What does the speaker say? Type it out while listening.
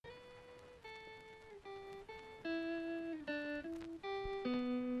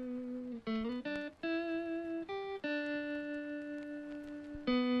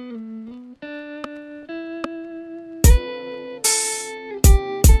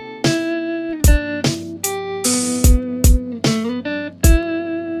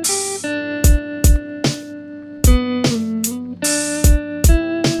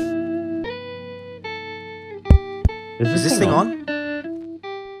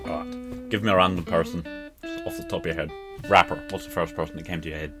Give me a random person, just off the top of your head. Rapper, what's the first person that came to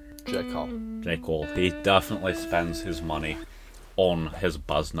your head? J. Cole. J. Cole. He definitely spends his money on his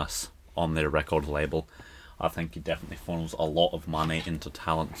business, on their record label. I think he definitely funnels a lot of money into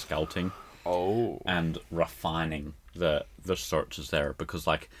talent scouting. Oh. And refining the searches there, because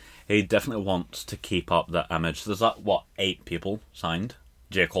like he definitely wants to keep up the image. There's 8 people signed,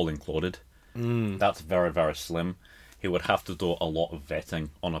 J. Cole included. That's very, very slim. He would have to do a lot of vetting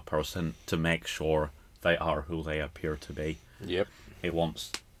on a person to make sure they are who they appear to be. Yep. He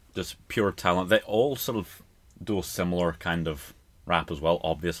wants just pure talent. They all sort of do a similar kind of rap as well,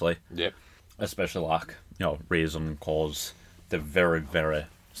 obviously. Yep. Especially like, Reason, Cause. They're very, very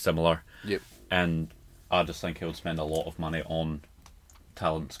similar. Yep. And I just think he would spend a lot of money on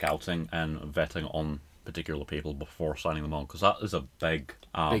talent scouting and vetting on particular people before signing them on, because that is a big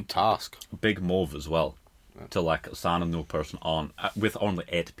task. big move as well, to like sign a new person on with only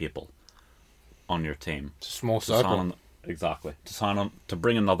 8 people on your team. It's a small circle. Exactly. To sign on, to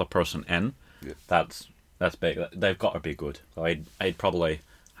bring another person in, Yep. that's big. They've got to be good. So I'd probably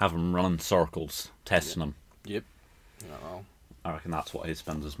have them running circles, testing them. Yep. Oh. I reckon that's what he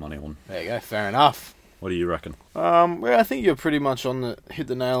spends his money on. There you go. Fair enough. What do you reckon? Well, I think you're pretty much hit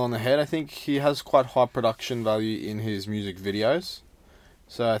the nail on the head. I think he has quite high production value in his music videos.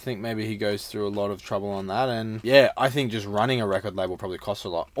 So I think maybe he goes through a lot of trouble on that. And yeah, I think just running a record label probably costs a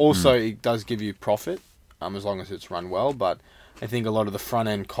lot. Also, it does give you profit, as long as it's run well. But I think a lot of the front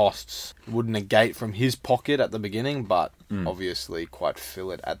end costs would negate from his pocket at the beginning, but obviously quite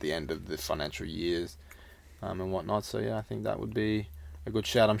fill it at the end of the financial years and whatnot. So yeah, I think that would be a good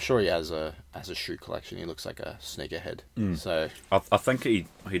shout. I'm sure he has a shoe collection. He looks like a sneakerhead. So I think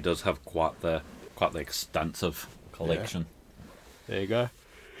he does have quite the extensive collection. Yeah. There you go.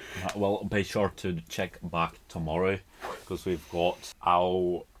 Well, be sure to check back tomorrow, because we've got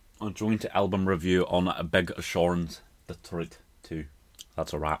our joint album review on Big Sean's The Truth 2.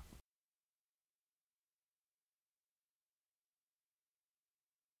 That's a wrap.